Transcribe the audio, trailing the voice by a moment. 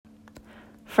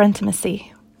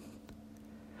Frientimacy.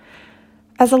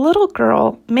 As a little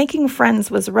girl, making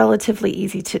friends was relatively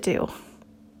easy to do.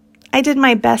 I did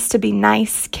my best to be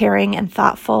nice, caring, and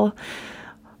thoughtful.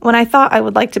 When I thought I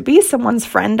would like to be someone's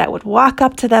friend, I would walk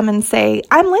up to them and say,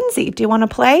 "I'm Lindsay, do you want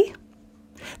to play?"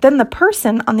 Then the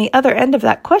person on the other end of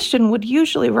that question would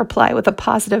usually reply with a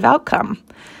positive outcome.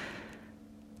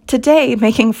 Today,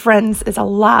 making friends is a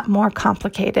lot more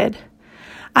complicated.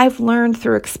 I've learned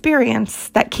through experience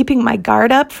that keeping my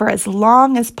guard up for as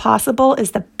long as possible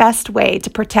is the best way to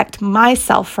protect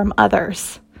myself from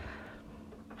others.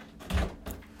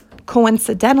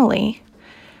 Coincidentally,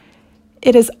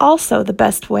 it is also the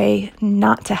best way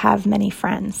not to have many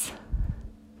friends.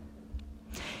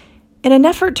 In an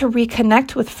effort to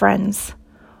reconnect with friends,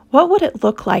 what would it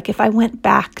look like if I went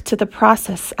back to the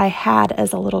process I had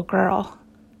as a little girl?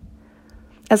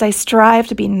 As I strive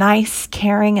to be nice,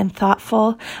 caring, and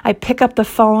thoughtful, I pick up the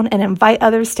phone and invite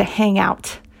others to hang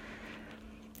out.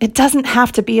 It doesn't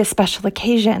have to be a special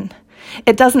occasion.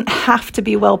 It doesn't have to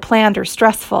be well-planned or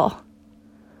stressful.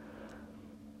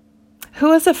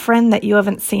 Who is a friend that you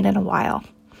haven't seen in a while?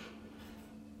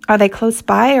 Are they close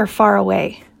by or far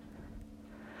away?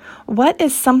 What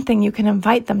is something you can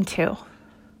invite them to?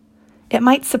 It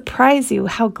might surprise you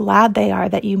how glad they are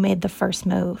that you made the first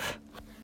move.